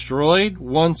world destroyed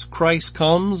once Christ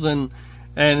comes and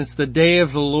it's the day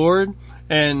of the Lord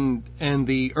and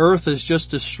the earth is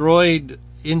just destroyed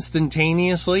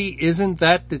instantaneously? Isn't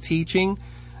that the teaching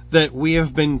that we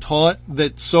have been taught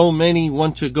that so many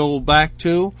want to go back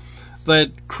to?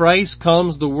 That Christ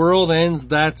comes, the world ends,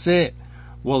 that's it.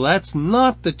 Well, that's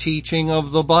not the teaching of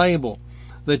the Bible.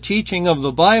 The teaching of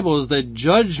the Bible is that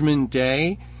Judgment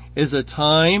Day is a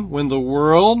time when the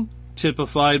world,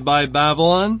 typified by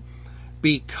Babylon,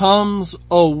 becomes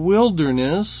a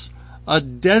wilderness, a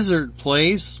desert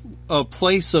place, a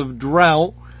place of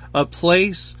drought, a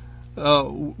place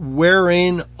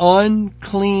wherein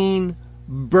unclean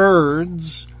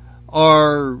birds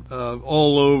are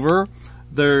all over.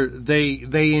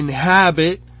 They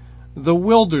inhabit the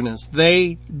wilderness.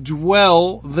 They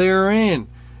dwell therein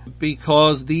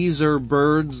because these are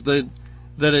birds that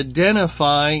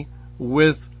identify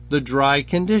with the dry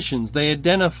conditions. They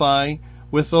identify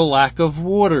with the lack of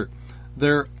water.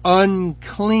 They're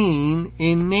unclean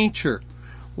in nature.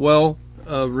 Well,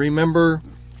 remember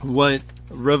what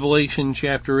Revelation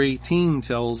chapter 18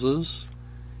 tells us.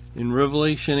 In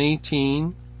Revelation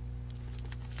 18,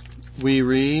 we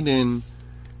read in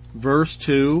verse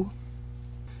 2,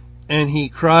 "And he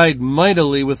cried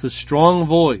mightily with a strong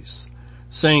voice,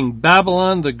 saying,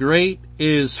 Babylon the great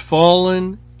is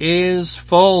fallen,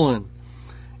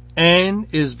 and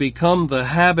is become the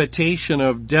habitation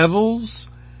of devils,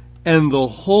 and the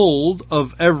hold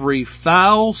of every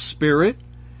foul spirit,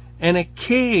 and a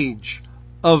cage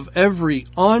of every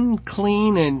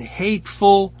unclean and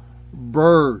hateful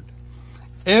bird."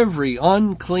 Every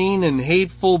unclean and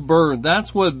hateful bird.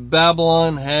 That's what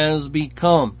Babylon has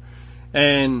become.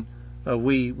 And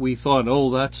we thought,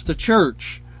 oh, that's the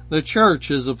church. The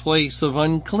church is a place of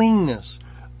uncleanness.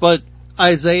 But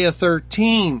Isaiah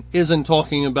 13 isn't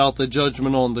talking about the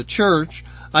judgment on the church.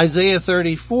 Isaiah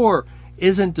 34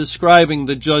 isn't describing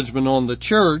the judgment on the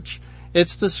church.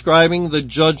 It's describing the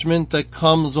judgment that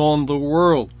comes on the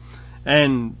world.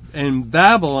 And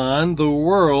Babylon, the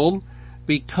world,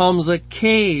 becomes a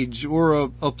cage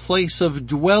or a place of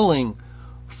dwelling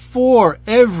for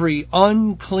every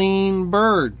unclean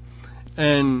bird.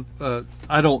 And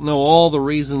I don't know all the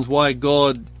reasons why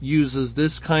God uses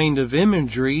this kind of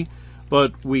imagery,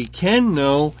 but we can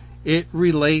know it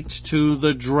relates to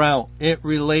the drought. It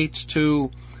relates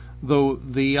to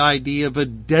the idea of a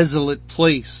desolate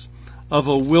place, of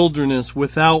a wilderness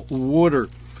without water.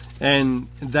 And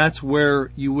that's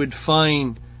where you would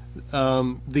find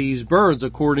these birds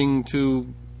according to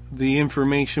the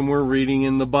information we're reading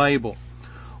in the Bible.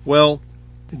 Well,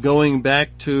 going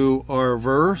back to our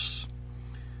verse,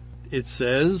 it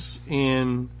says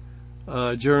in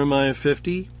Jeremiah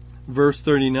 50, verse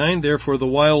 39, "Therefore the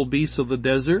wild beasts of the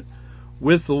desert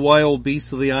with the wild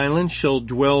beasts of the island shall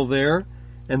dwell there,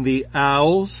 and the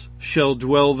owls shall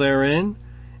dwell therein,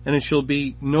 and it shall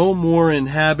be no more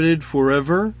inhabited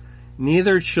forever,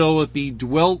 neither shall it be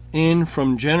dwelt in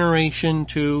from generation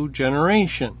to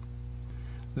generation."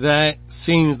 That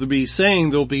seems to be saying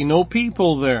there'll be no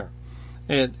people there.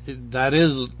 That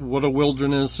is what a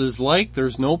wilderness is like.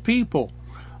 There's no people.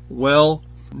 Well,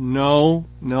 no,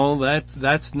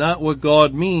 that's not what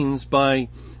God means by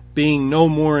being no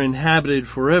more inhabited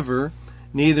forever,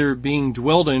 neither being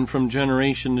dwelt in from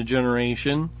generation to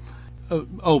generation.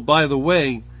 Oh, by the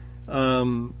way,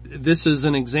 this is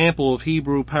an example of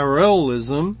Hebrew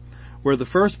parallelism, where the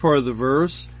first part of the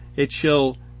verse, "It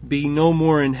shall be no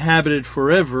more inhabited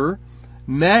forever,"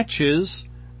 matches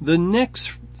the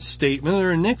next statement,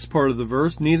 or next part of the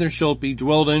verse, "Neither shall it be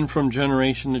dwelt in from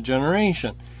generation to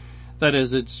generation." That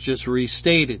is, it's just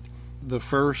restated. The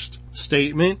first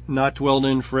statement, not dwelt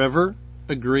in forever,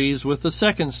 agrees with the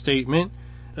second statement,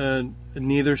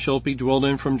 neither shall it be dwelled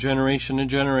in from generation to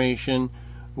generation,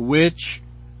 which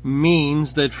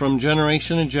means that from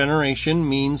generation to generation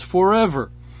means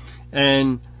forever.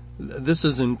 And this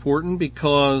is important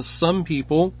because some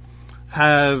people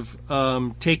have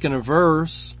taken a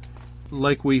verse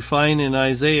like we find in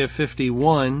Isaiah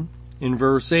 51 in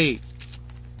verse 8,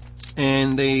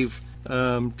 and they've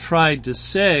tried to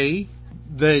say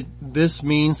that this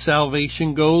means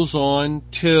salvation goes on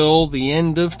till the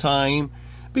end of time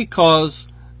because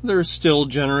there's still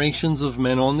generations of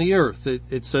men on the earth.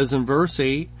 It says in verse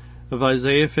 8 of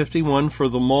Isaiah 51, for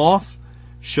the moth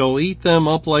shall eat them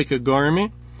up like a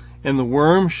garment, and the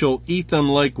worm shall eat them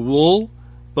like wool,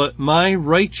 but my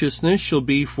righteousness shall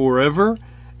be forever,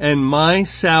 and my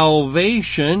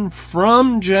salvation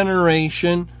from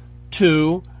generation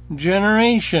to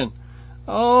generation.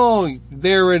 Oh,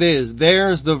 there it is.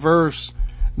 There's the verse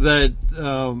that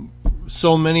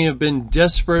so many have been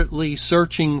desperately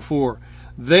searching for.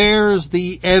 There's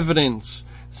the evidence.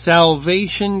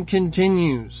 Salvation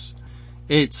continues.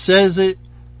 It says it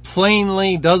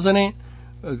plainly, doesn't it?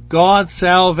 God's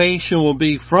salvation will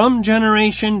be from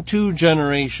generation to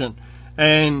generation.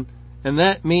 And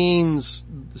that means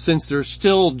since there's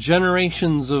still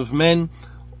generations of men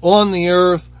on the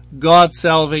earth, God's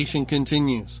salvation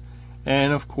continues.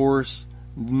 And of course,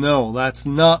 no, that's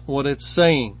not what it's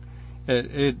saying.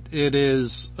 It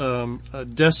is a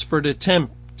desperate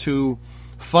attempt to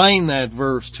find that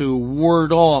verse, to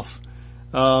ward off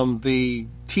the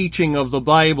teaching of the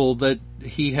Bible that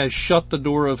he has shut the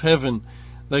door of heaven,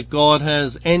 that God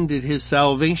has ended his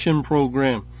salvation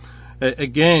program.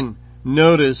 Again,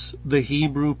 notice the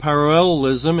Hebrew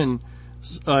parallelism in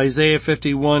Isaiah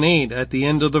 51:8 at the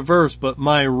end of the verse. But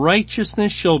my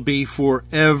righteousness shall be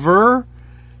forever,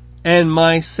 and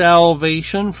my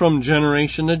salvation from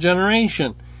generation to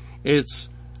generation. It's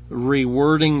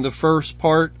rewording the first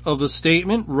part of the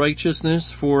statement,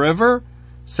 righteousness forever,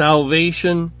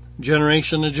 salvation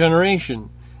generation to generation.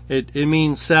 It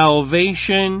means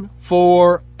salvation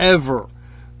forever.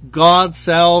 God's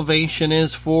salvation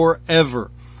is forever.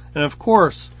 And of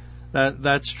course,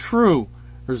 that's true.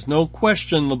 There's no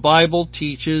question the Bible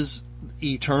teaches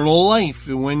eternal life.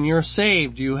 When you're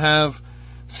saved, you have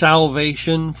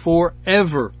salvation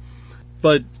forever.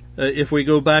 But if we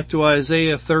go back to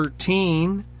Isaiah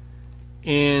 13,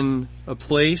 in a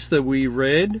place that we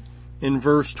read in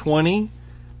verse 20,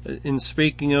 in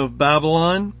speaking of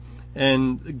Babylon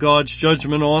and God's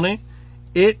judgment on it,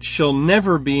 it shall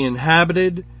never be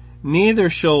inhabited, neither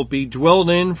shall it be dwelled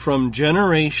in from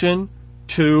generation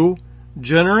to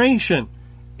generation.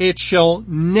 It shall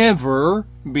never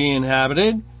be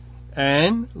inhabited,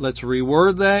 and let's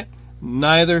reword that,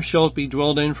 neither shall it be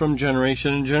dwelled in from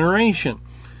generation to generation.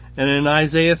 And in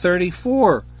Isaiah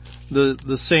 34,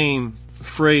 the same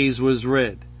phrase was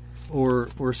read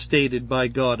or stated by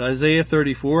God. Isaiah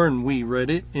 34, and we read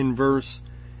it in verse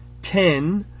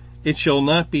 10, it shall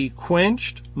not be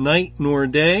quenched night nor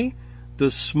day, the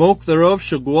smoke thereof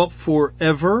shall go up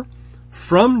forever,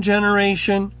 from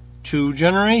generation to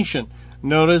generation.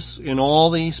 Notice in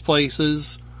all these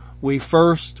places, we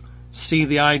first see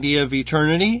the idea of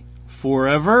eternity,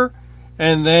 forever,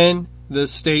 and then the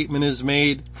statement is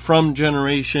made from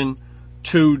generation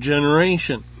to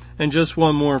generation. And just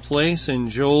one more place in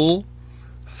Joel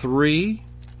 3,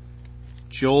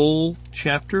 Joel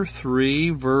chapter 3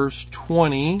 verse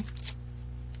 20.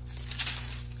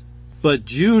 But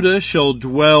Judah shall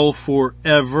dwell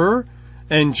forever,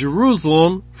 and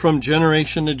Jerusalem from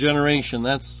generation to generation.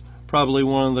 That's probably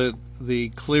one of the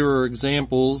clearer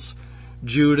examples.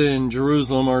 Judah and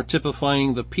Jerusalem are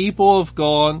typifying the people of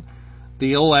God,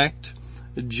 the elect.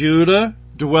 Judah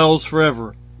dwells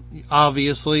forever.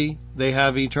 Obviously, they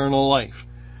have eternal life.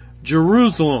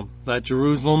 Jerusalem, that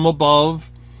Jerusalem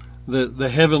above, the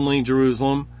heavenly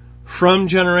Jerusalem, from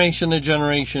generation to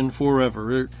generation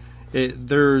forever.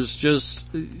 There's just,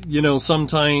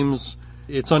 sometimes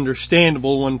it's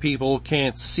understandable when people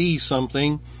can't see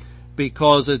something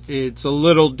because it's a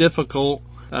little difficult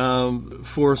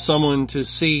for someone to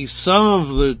see some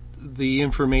of the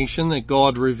information that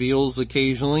God reveals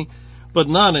occasionally, but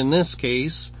not in this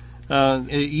case.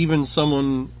 Even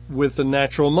someone with a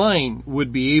natural mind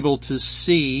would be able to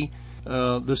see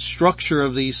the structure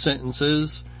of these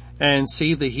sentences and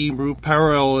see the Hebrew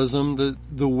parallelism,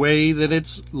 the way that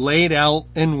it's laid out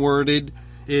and worded.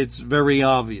 It's very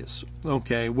obvious.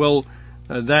 Okay, well,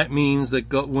 that means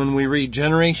that when we read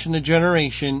generation to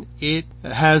generation, it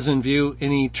has in view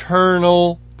an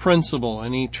eternal principle,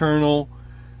 an eternal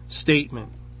statement.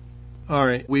 All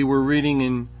right, we were reading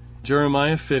in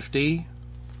Jeremiah 50,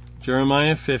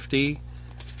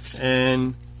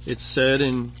 And it's said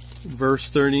in verse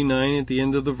 39 at the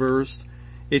end of the verse,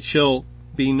 it shall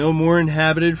be no more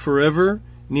inhabited forever,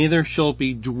 neither shall it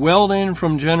be dwelled in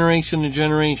from generation to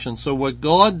generation. So what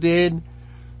God did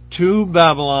to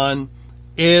Babylon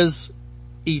is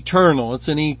eternal. It's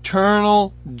an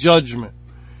eternal judgment.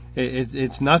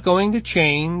 It's not going to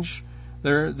change.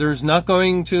 There's not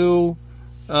going to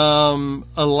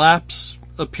elapse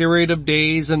a period of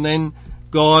days and then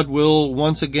God will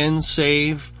once again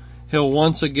save. He'll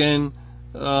once again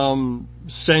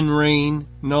send rain.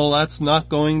 No, that's not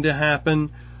going to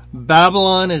happen.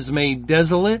 Babylon is made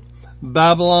desolate.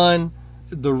 Babylon,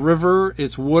 the river,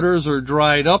 its waters are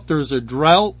dried up. There's a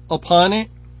drought upon it.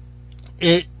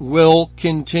 It will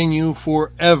continue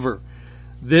forever.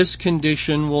 This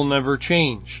condition will never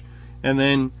change. And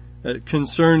then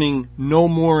concerning no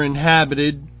more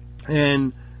inhabited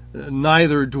and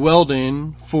neither dwelled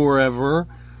in forever,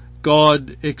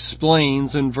 God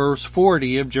explains in verse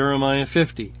 40 of Jeremiah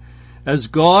 50, as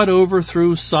God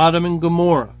overthrew Sodom and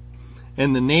Gomorrah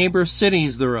and the neighbor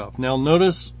cities thereof. Now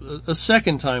notice a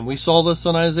second time, we saw this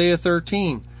in Isaiah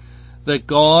 13, that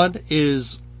God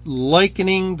is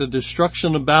likening the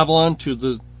destruction of Babylon to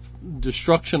the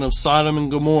destruction of Sodom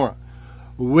and Gomorrah,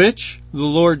 which the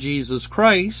Lord Jesus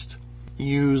Christ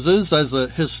uses as a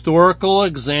historical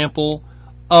example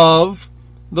of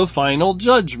the final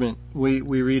judgment. We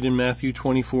read in Matthew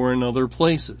 24 and other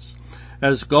places.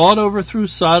 As God overthrew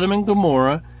Sodom and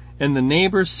Gomorrah and the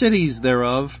neighbor cities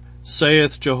thereof,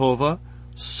 saith Jehovah,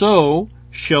 so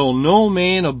shall no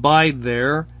man abide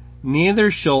there,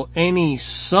 neither shall any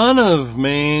son of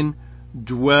man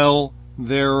dwell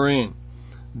therein.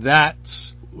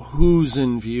 That's who's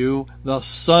in view? The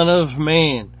Son of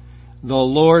Man, the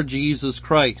Lord Jesus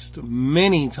Christ.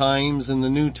 Many times in the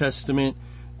New Testament,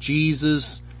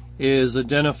 Jesus is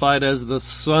identified as the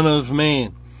Son of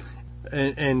Man.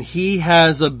 And he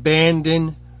has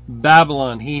abandoned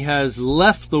Babylon. He has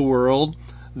left the world.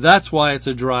 That's why it's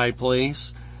a dry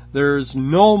place. There's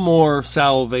no more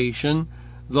salvation.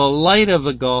 The light of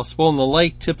the gospel, and the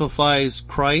light typifies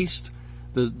Christ.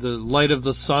 The light of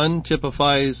the sun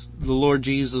typifies the Lord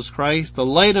Jesus Christ. The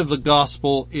light of the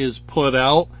gospel is put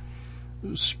out,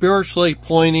 spiritually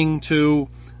pointing to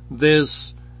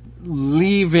this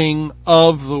leaving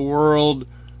of the world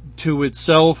to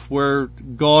itself, where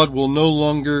God will no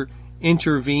longer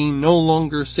intervene, no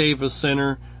longer save a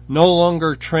sinner, no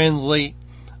longer translate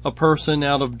a person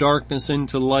out of darkness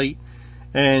into light.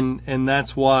 And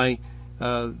that's why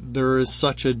there is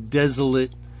such a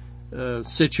desolate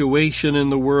situation in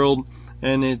the world,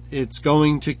 and it's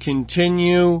going to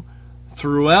continue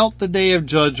throughout the day of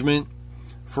judgment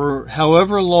for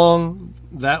however long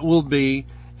that will be,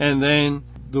 and then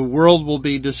the world will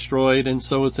be destroyed. And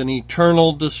so it's an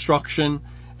eternal destruction,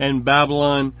 and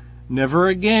Babylon never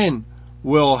again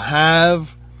will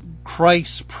have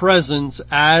Christ's presence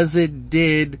as it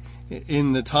did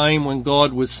in the time when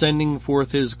God was sending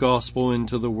forth his gospel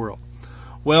into the world.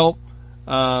 Well,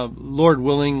 Lord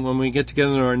willing, when we get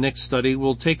together in our next study,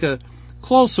 we'll take a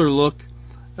closer look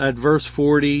at verse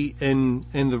 40 and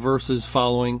the verses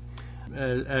following,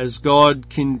 as God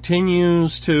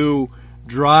continues to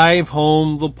drive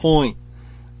home the point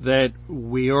that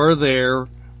we are there.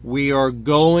 We are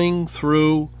going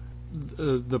through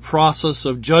the process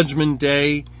of Judgment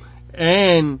Day,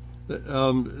 and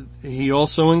he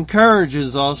also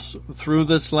encourages us through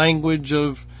this language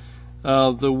of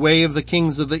the way of the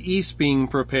kings of the east being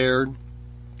prepared.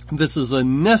 This is a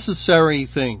necessary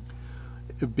thing.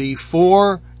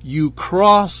 Before you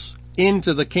cross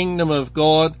into the kingdom of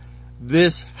God,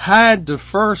 this had to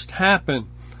first happen.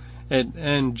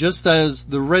 And just as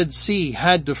the Red Sea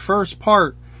had to first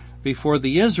part before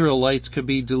the Israelites could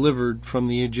be delivered from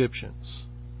the Egyptians.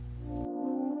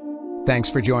 Thanks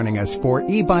for joining us for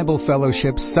E-Bible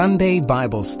Fellowship's Sunday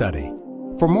Bible Study.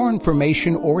 For more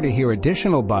information or to hear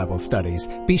additional Bible studies,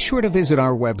 be sure to visit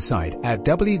our website at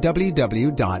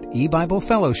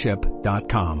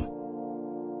www.ebiblefellowship.com.